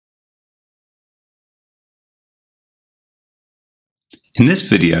In this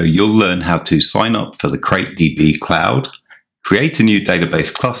video, you'll learn how to sign up for the CrateDB Cloud, create a new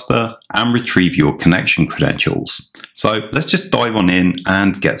database cluster, and retrieve your connection credentials. So let's just dive on in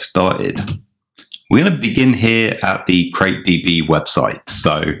and get started. We're going to begin here at the CrateDB website.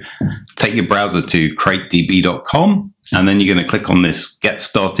 So take your browser to cratedb.com, and then you're going to click on this Get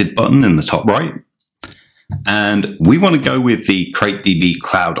Started button in the top right. And we want to go with the CrateDB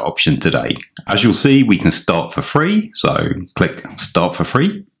Cloud option today. As you'll see, we can start for free. So click Start for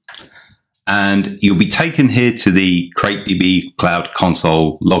Free. And you'll be taken here to the CrateDB Cloud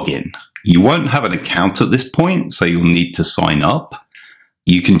console login. You won't have an account at this point, so you'll need to sign up.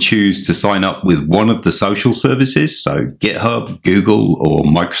 You can choose to sign up with one of the social services, so GitHub, Google, or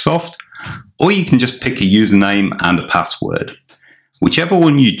Microsoft, or you can just pick a username and a password. Whichever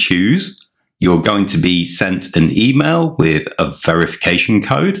one you choose, you're going to be sent an email with a verification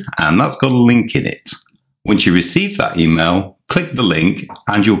code, and that's got a link in it. Once you receive that email, click the link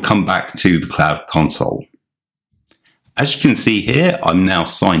and you'll come back to the Cloud console. As you can see here, I'm now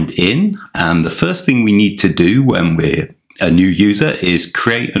signed in, and the first thing we need to do when we're a new user is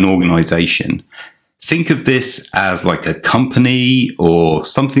create an organization. Think of this as like a company or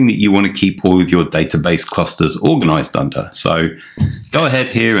something that you want to keep all of your database clusters organized under. So go ahead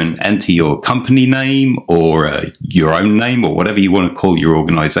here and enter your company name or your own name or whatever you want to call your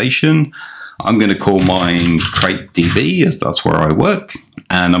organization. I'm going to call mine CrateDB as that's where I work,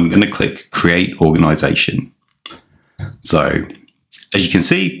 and I'm going to click Create Organization. So as you can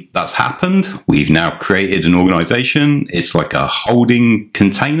see, that's happened. We've now created an organization. It's like a holding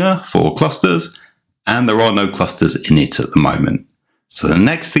container for clusters, and there are no clusters in it at the moment. So the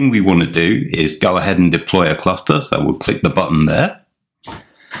next thing we want to do is go ahead and deploy a cluster. So we'll click the button there.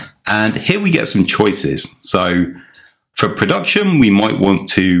 And here we get some choices. So for production, we might want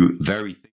to vary